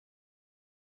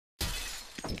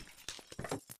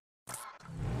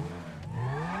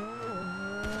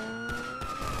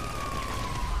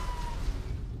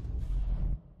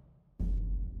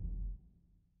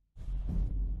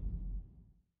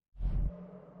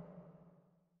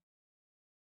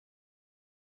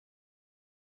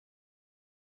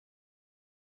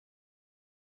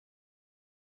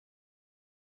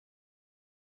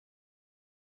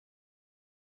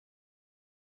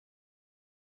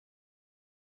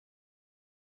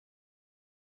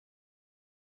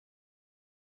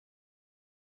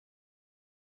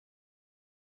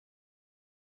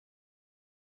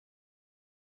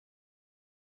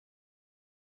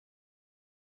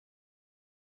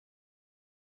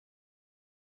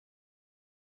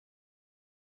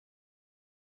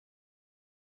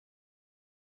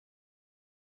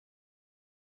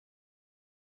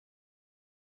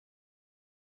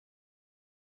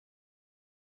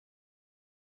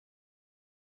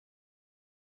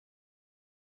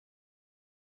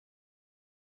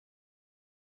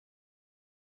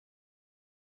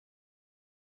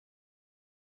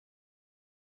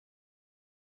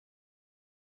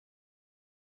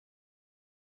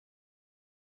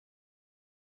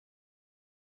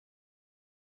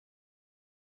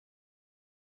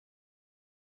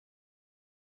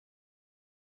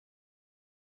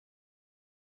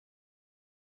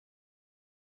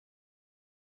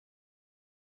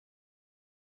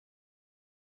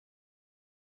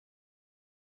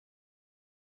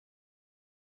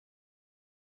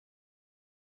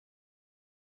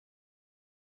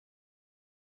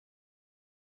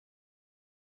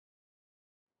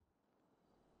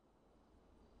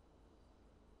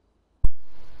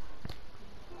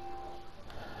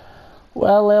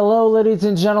Well, hello ladies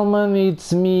and gentlemen,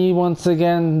 it's me once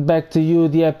again, back to you,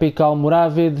 the epic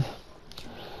Almoravid,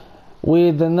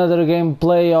 with another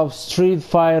gameplay of Street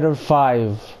Fighter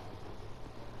 5.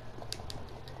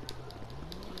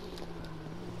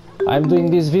 I'm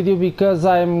doing this video because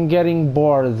I'm getting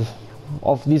bored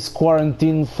of this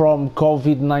quarantine from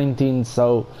COVID-19,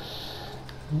 so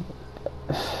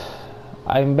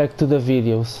I'm back to the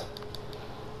videos.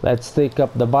 Let's take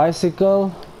up the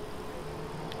bicycle.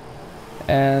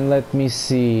 And let me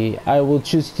see, I will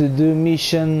choose to do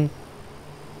mission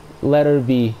letter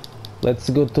B. Let's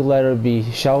go to letter B,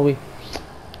 shall we?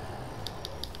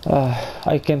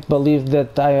 I can't believe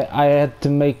that I had to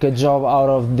make a job out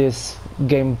of this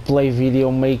gameplay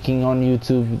video making on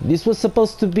YouTube. This was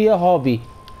supposed to be a hobby.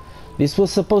 This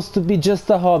was supposed to be just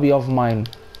a hobby of mine.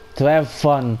 To have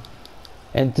fun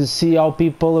and to see how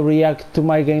people react to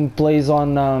my gameplays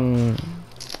on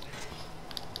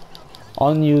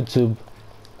YouTube.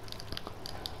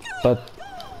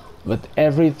 But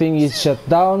everything is shut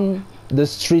down, the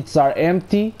streets are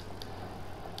empty.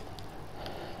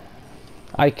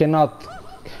 I cannot,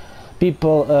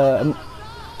 people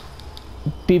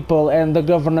and the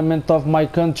government of my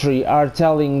country are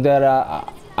telling that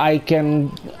I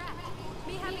can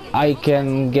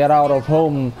get out of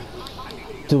home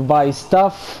to buy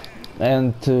stuff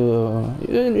and to,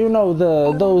 you know,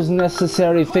 those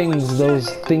necessary things, those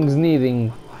things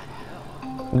needing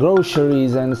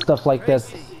groceries and stuff like that.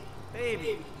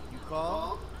 Baby, you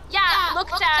called? Yeah, look,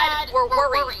 Dad, we're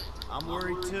worried. I'm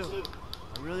worried too.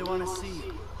 I really want to see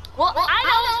you. Well, I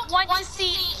don't want to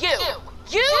see you.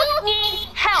 You need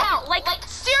help, like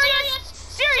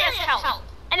serious help.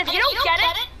 And if you don't get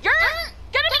it, you're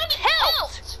gonna be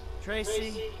killed.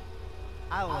 Tracy,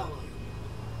 I love you.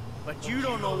 But you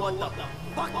don't know what the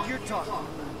fuck you're talking about.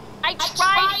 I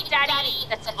tried, Daddy.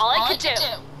 That's all I could do.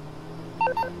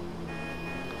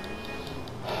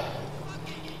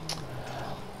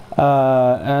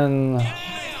 And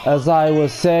as I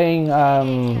was saying,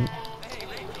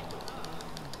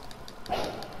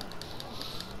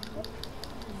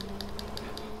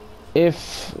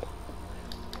 if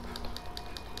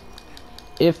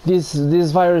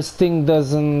this virus thing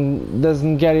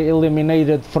doesn't get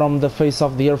eliminated from the face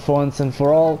of the earth once and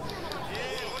for all,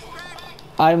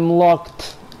 I'm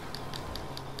locked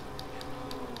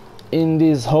in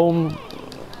this home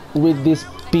with this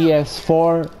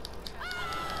PS4,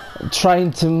 trying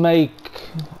to make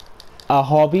a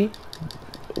hobby,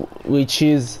 which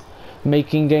is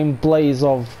making gameplays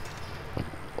of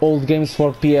old games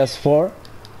for PS4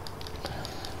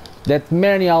 that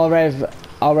many already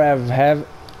had,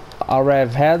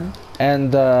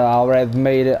 and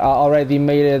already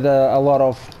made a lot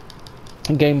of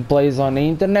gameplays on the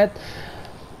internet.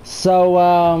 So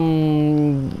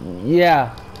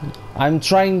yeah, I'm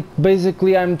trying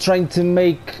to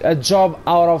make a job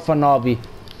out of an hobby.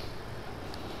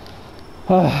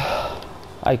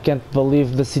 I can't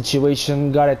believe the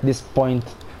situation got at this point.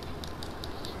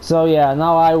 So yeah,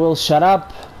 now I will shut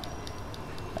up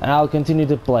and I'll continue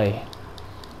to play.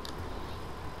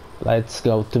 Let's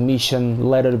go to mission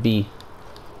letter B.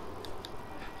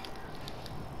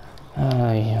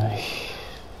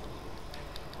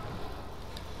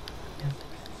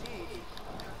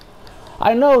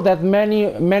 I know that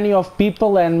many of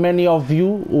people and many of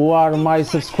you who are my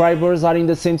subscribers are in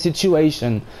the same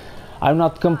situation. I'm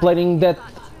not complaining that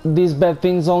these bad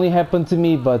things only happen to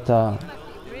me, but I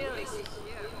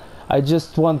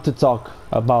just want to talk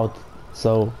about.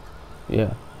 So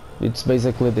yeah, it's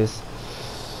basically this.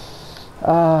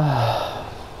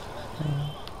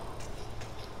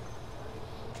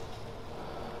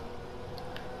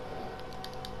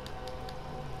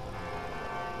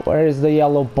 Where is the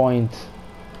yellow point?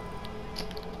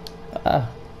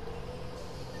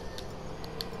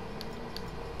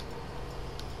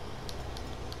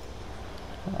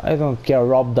 I don't care,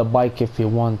 rob the bike if you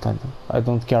want. I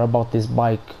don't care about this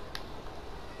bike.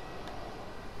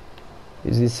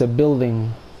 Is this a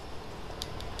building?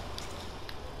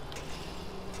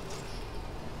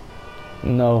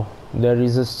 No, there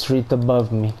is a street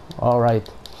above me. Alright.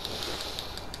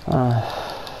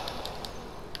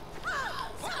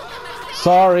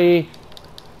 Sorry.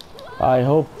 I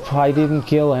hope I didn't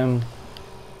kill him,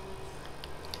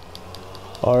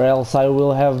 or else I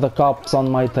will have the cops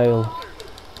on my tail.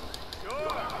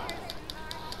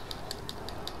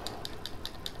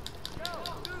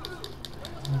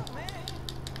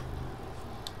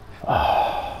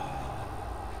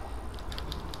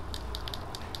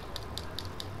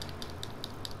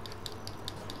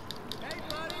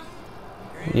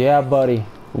 Yeah, buddy.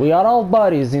 We are all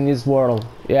buddies in this world.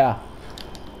 Yeah.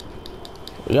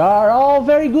 We are all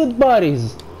very good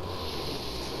buddies.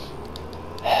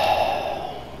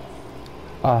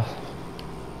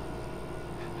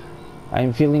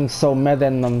 I'm feeling so mad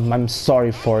and I'm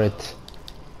sorry for it.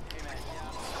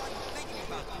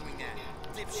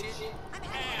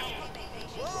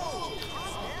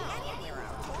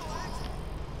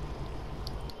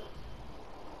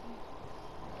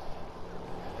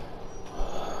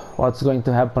 What's going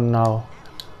to happen now?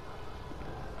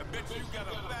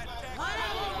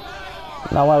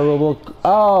 Now I will look.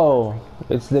 Oh,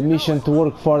 it's the mission to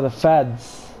work for the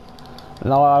feds.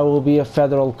 Now I will be a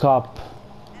federal cop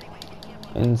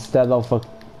instead of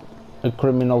a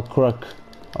criminal crook.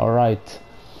 Alright.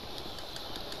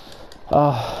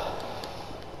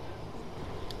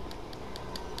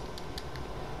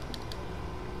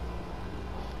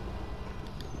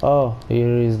 Oh,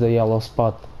 here is the yellow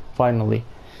spot. Finally.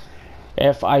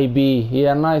 FIB.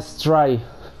 Yeah, nice try.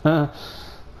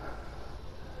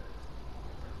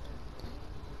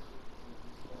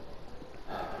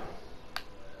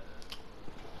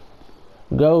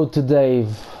 Go to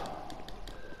Dave.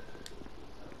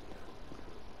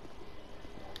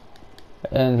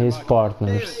 And his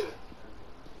partners.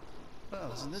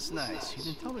 Well, isn't this nice? You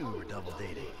didn't tell me we were double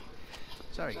dating.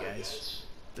 Sorry, guys.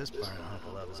 This burning hunk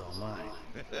of love is all mine.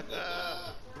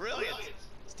 Brilliant!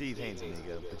 Steve Haynes,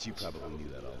 amigo, but you probably knew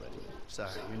that already.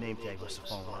 Sorry, your name tag must have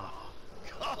fallen off.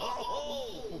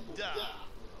 Oh, Daaa!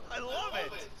 I love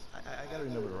it! I gotta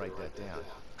remember to write that down.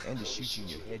 And to shoot you in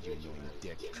your head, you annoying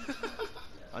dick.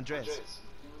 Andres,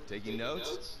 taking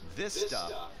notes? This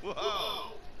stuff,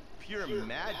 whoa! Pure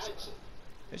magic.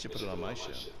 I should put it on my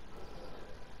show.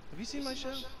 Have you seen my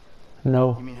show?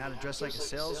 No. You mean how to dress like a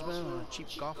salesman on a cheap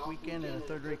golf weekend at a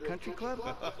third-rate country club?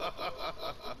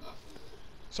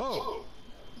 So,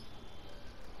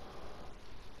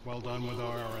 well done with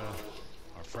our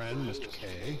friend, Mr.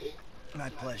 K. My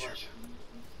pleasure.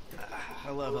 I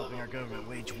love helping our government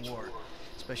wage war,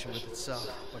 especially with itself.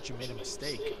 But you made a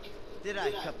mistake. Did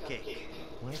I, Cupcake?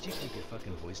 Why don't you keep your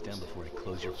fucking voice down before I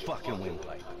close your fucking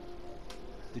windpipe?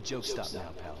 The joke stop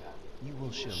now, pal. You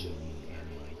will show me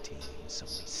and my team some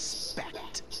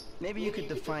respect. Maybe you could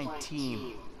define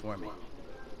team for me.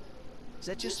 Is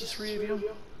that just the three of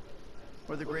you?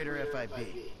 Or the greater FIB?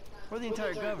 Or the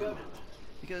entire government?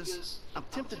 Because I'm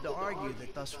tempted to argue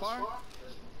that thus far,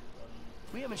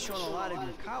 we haven't shown a lot of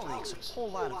your colleagues a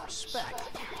whole lot of respect.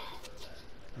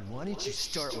 And why don't you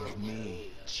start with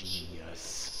me,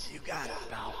 genius? You got it,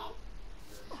 pal.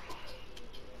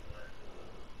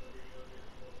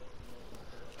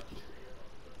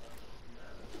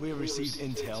 We have received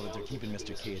intel that they're keeping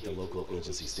Mr. K at the local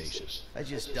agency station. I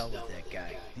just dealt with that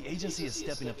guy. The agency is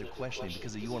stepping up their questioning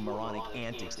because of your moronic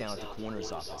antics down at the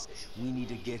coroner's office. We need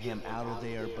to get him out of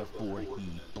there before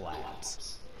he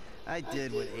blabs. I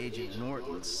did what Agent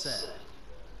Norton said.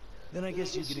 Then I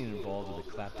guess you getting involved with a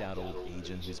clapped-out old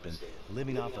agent who's been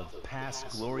living off of past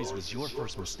glories was your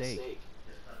first mistake.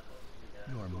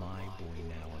 You are my boy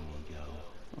now, amigo.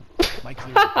 My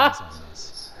career depends on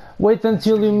this. Wait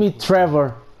until you meet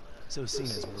Trevor. So seeing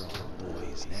as we're all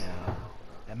boys now,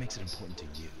 that makes it important to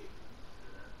you.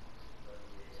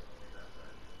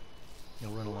 Now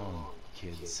run along,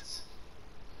 kids.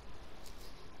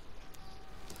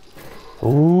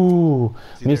 Ooh,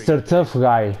 Mr. Tough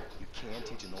Guy. You can't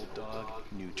teach an old dog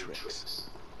new tricks.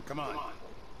 Come on.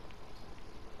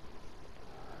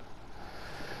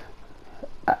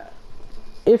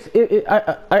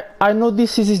 I know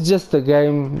this is just a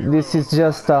game. This is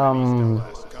just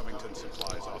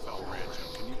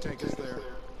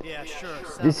Yeah, sure.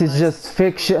 This is just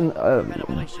fiction.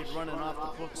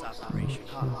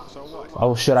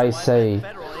 How should I say?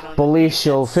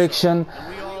 Policial fiction.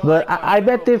 But I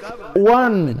bet if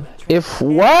one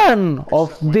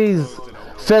of these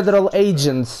federal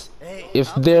agents,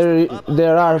 if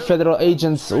there are federal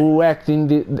agents who act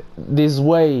in this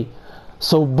way,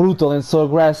 so brutal and so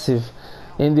aggressive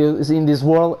in this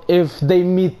world, if they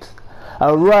meet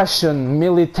a Russian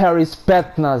military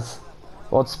Spetsnaz,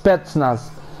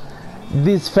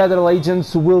 these federal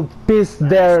agents will piss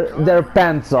their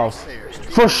pants off,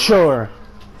 for sure.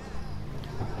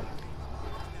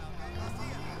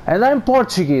 And I'm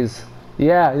Portuguese.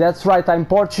 Yeah, that's right, I'm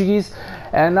Portuguese,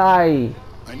 and I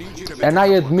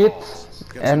admit,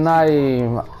 and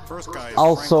I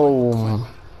also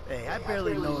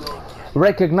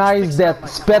recognize that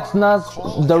Spetsnaz,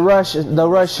 the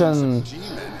Russian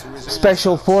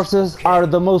special forces, are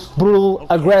the most brutal,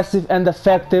 aggressive, and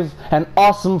effective and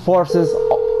awesome forces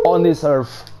on this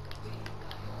earth.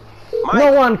 Mike,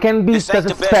 no one can beat the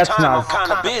Spetsnaz.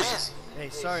 Hey,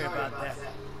 sorry about that.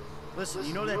 Listen,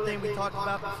 you know that thing we talked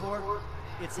about before?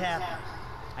 It's happening.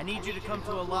 I need you to come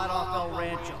to a lot off El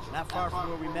Rancho, not far from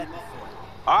where we met before.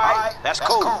 Alright, that's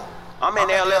cool. I'm in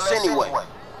LS anyway.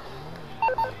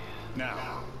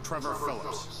 Now, Trevor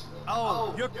Phillips.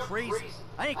 Oh, you're crazy.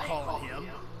 I ain't calling him.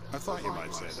 I thought you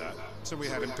might say that, so we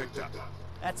had him picked up.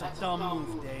 That's a dumb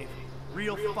move, Dave.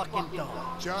 Real fucking dumb.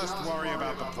 Just worry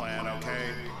about the plan,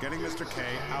 okay? Getting Mr. K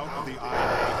out of the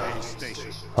IAA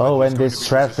station. Oh, and this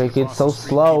traffic, it's so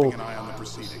slow. Keeping an eye on the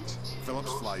proceedings.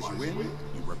 Phillips flies you in,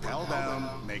 you rappel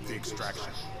down, make the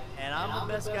extraction. And I'm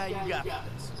the best guy you got for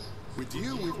this. With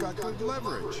you, we've got good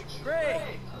leverage.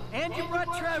 Great! And you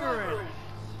brought Trevor in.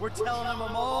 We're telling him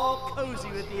I'm all cozy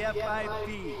with the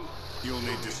FIB. You'll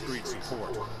need discreet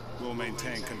support. We'll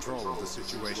maintain control of the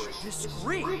situation.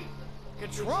 Discreet?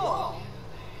 Control?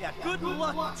 Yeah, good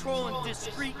luck controlling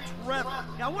discreet Trevor.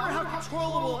 Now, I wonder how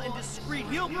controllable and discreet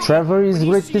he'll be. Trevor is when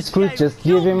he great sees discreet, guys just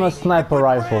kill give him me a and sniper put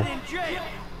Brad rifle. in jail.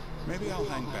 Maybe I'll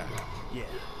hang back. Yeah,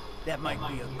 that might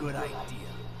be a good idea.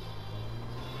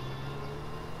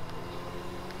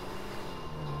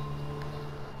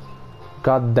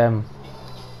 God damn.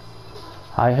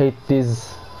 I hate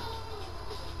this.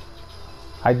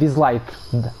 I dislike.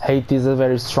 Hate is a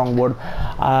very strong word.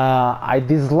 I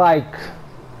dislike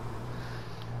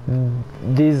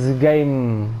this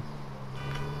game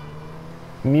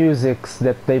musics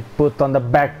that they put on the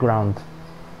background.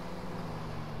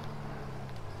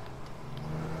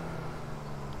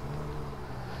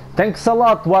 Thanks a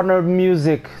lot, Warner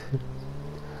Music,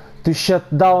 to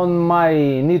shut down my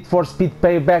Need for Speed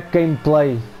Payback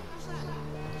gameplay.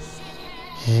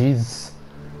 Jeez.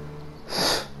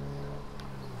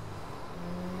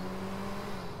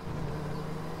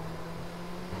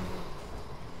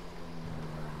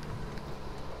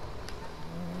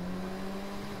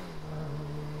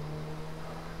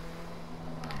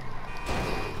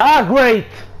 Ah, great!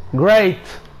 Great!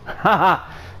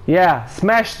 Haha! Yeah,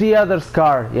 smash the other's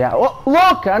car. Yeah. Oh,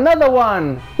 look! Another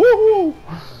one! Woohoo!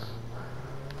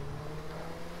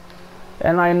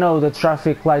 And I know the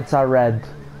traffic lights are red.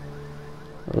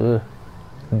 Ugh,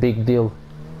 big deal.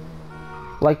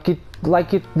 Like it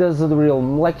does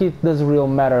real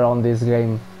matter on this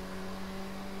game.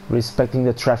 Respecting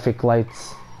the traffic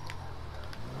lights.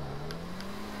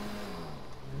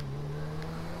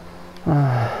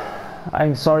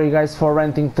 I'm sorry guys for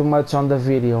ranting too much on the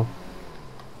video.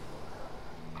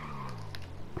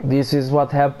 This is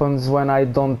what happens when I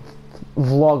don't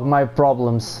vlog my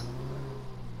problems.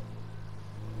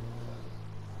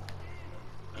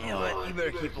 You know what? You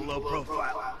better keep a low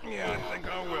profile. Yeah, I think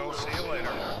I will. See you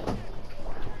later.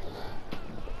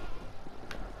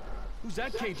 Who's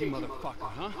that cagey motherfucker,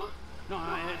 huh? No,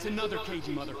 it's another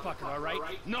cagey motherfucker, all right?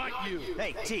 Not you.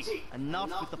 Hey, T, enough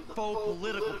with the faux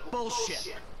political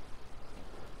bullshit.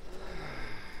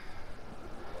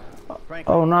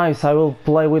 Frankly, Oh nice, I will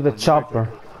play with the chopper.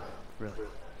 really.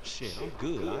 Shit, I'm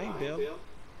good. I ain't bailed.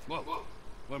 Whoa.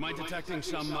 What, am I detecting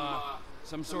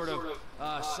some sort of,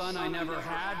 son I never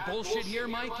had bullshit here,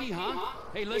 Mikey, huh?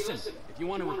 Hey, listen, if you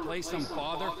want to replace some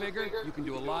father figure, you can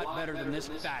do a lot better than this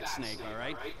fat snake, all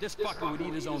right? This fucker would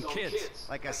eat his own kids.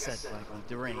 Like I said, Franklin,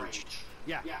 deranged.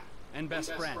 Yeah, and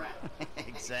best friend.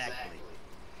 Exactly.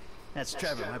 That's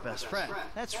Trevor, my best friend.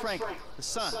 That's Franklin, the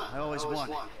son I always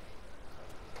wanted. All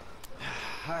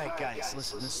right, guys,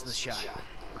 listen, this is the shot.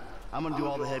 I'm gonna do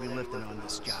all the heavy lifting on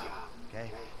this job,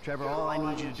 okay? Trevor, all I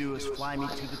need you to do is fly me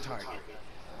to the target.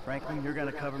 Franklin, you're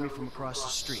gonna cover me from across the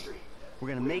street. We're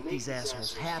gonna make these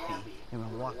assholes happy, and we're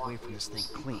gonna walk away from this thing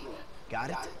clean. Got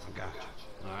it? I got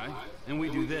you. All right? And we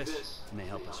do this, and they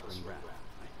help us bring Brad.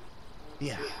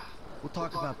 Yeah. We'll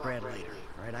talk about Brad later,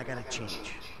 all right? I gotta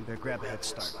change. You better grab a head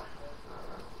start.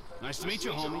 Nice to meet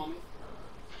you, homie.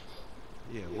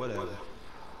 Yeah, whatever.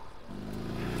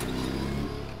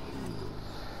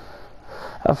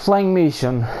 A flying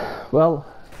mission. Well,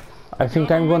 I think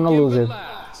I'm gonna lose it.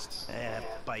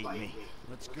 Bite me.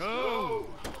 Let's go.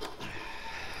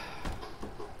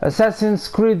 Assassin's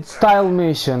Creed style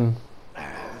mission.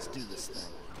 Let's do this thing.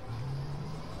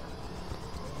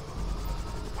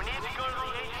 We need to go to the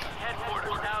agency's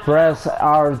headquarters down Press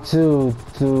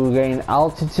R2 to gain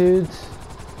altitude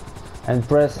and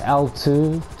press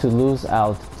L2 to lose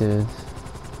altitude.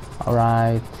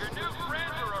 Alright. Your new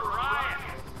friends are a riot.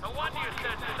 No wonder you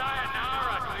said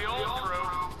sayonara to the old crew.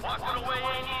 Walking away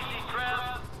ain't easy,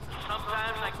 Trev.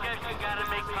 Sometimes I guess you gotta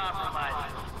make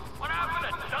compromises. What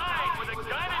happened to dying with a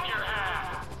gun in your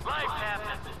hand? Life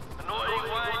happens. Annoying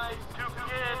wife, 2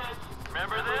 kids.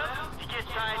 Remember them? You get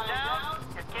tied down,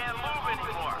 you can't move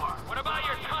anymore. What about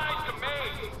your ties to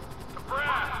me? To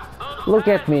Brad? Those Look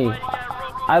at me.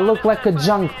 I look like a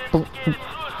junk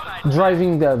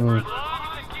driving them,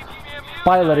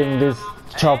 piloting this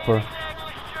chopper.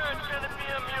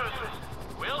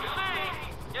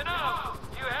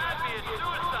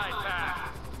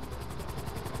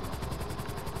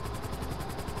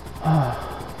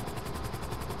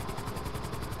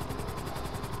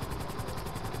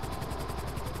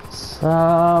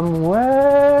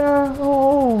 Somewhere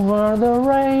over the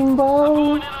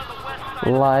rainbow,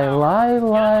 lie,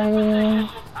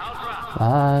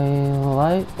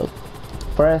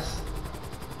 press,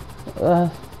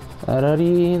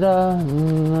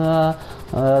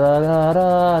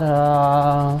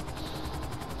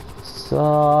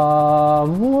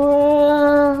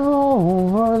 somewhere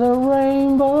over the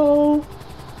rainbow,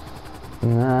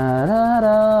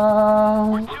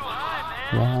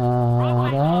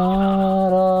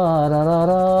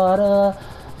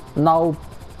 now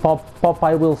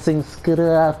Popeye will sing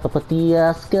scrap,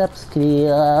 papatia, scrap,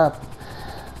 scrap.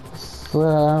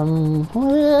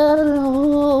 Somewhere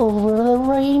over the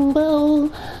rainbow,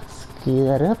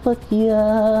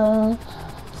 scrapatia,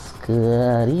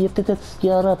 scrapatia,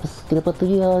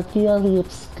 scrapatia,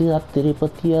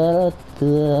 scrapatia,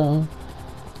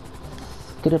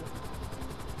 scrap.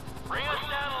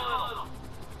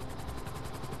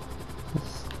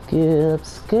 Skip,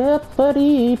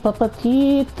 skippity,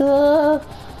 papatita,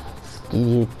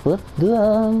 skip it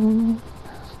down.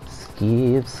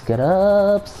 Skip,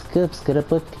 scrap, skip,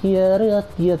 scrapatia,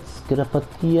 yet,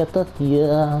 scrapatia,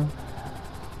 tatia.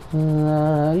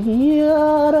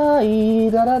 Yada,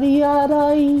 yada,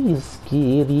 yada,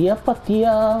 skiria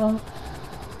patia.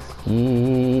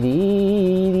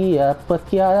 Skiria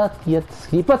patia, yet,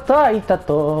 skripatai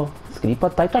tato,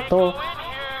 skripatai tato.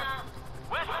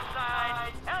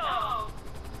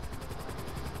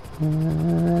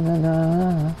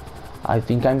 I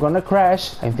think I'm gonna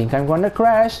crash. I think I'm gonna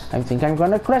crash. I think I'm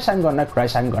gonna crash. I'm gonna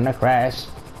crash. I'm gonna crash.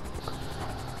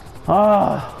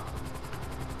 Ah,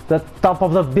 the top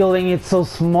of the building is so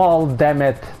small. Damn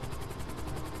it.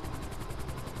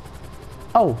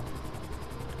 Oh,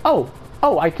 oh,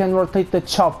 oh! I can rotate the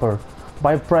chopper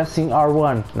by pressing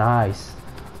R1. Nice,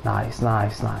 nice,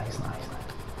 nice, nice, nice.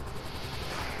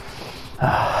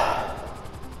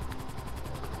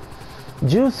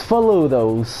 Juice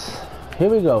Faludos. Here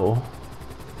we go.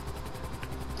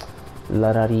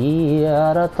 La da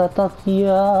ria da ta ta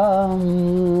tia,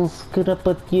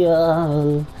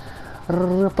 skrapatia,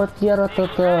 rapatia ra ta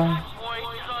ta.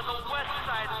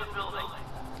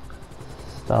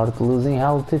 Start losing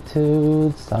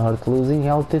altitude. Start losing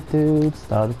altitude.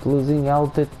 Start losing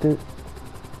altitude.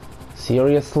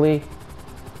 Seriously?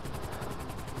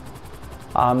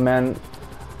 Ah man.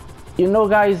 You know,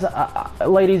 guys,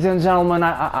 ladies and gentlemen,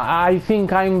 I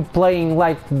think I'm playing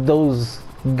like those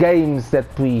games that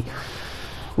we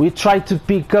try to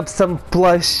pick up some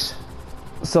plushies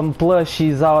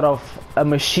out of a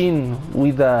machine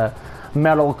with a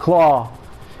metal claw,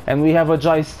 and we have a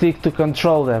joystick to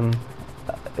control them.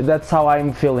 That's how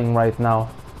I'm feeling right now,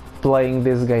 playing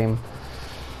this game.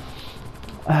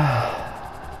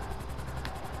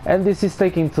 And this is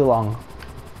taking too long.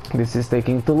 This is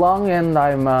taking too long, and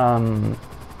I'm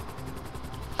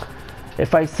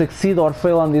if I succeed or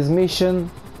fail on this mission,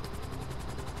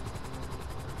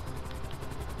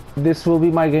 this will be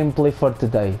my gameplay for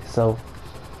today. So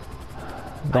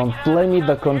don't blame me,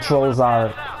 the controls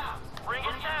are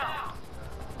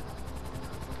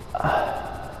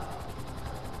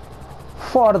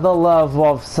for the love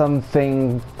of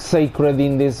something sacred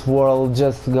in this world,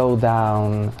 just go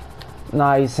down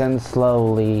nice and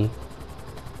slowly.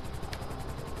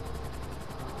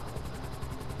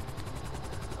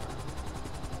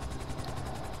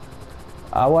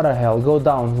 What the hell? Go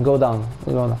down, go down,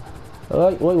 go down.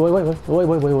 Wait.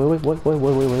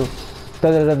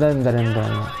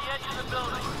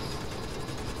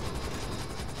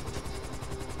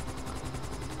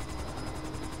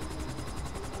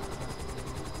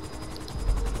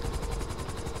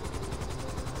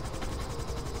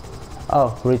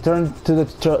 Oh, return to the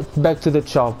back to the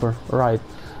chopper, right?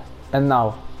 And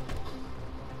now.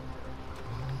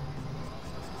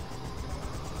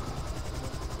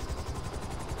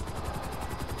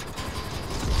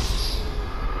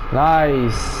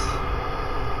 Nice.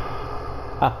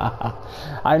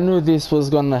 I knew this was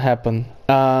gonna happen.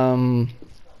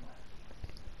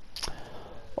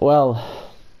 Well,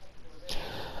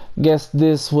 guess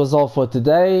this was all for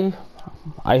today.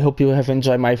 I hope you have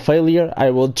enjoyed my failure. I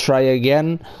will try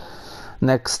again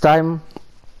next time.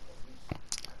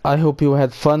 I hope you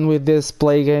had fun with this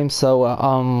play game. So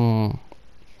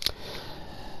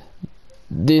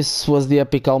this was the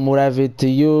epic Almoravid to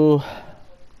you.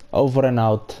 Over and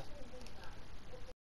out.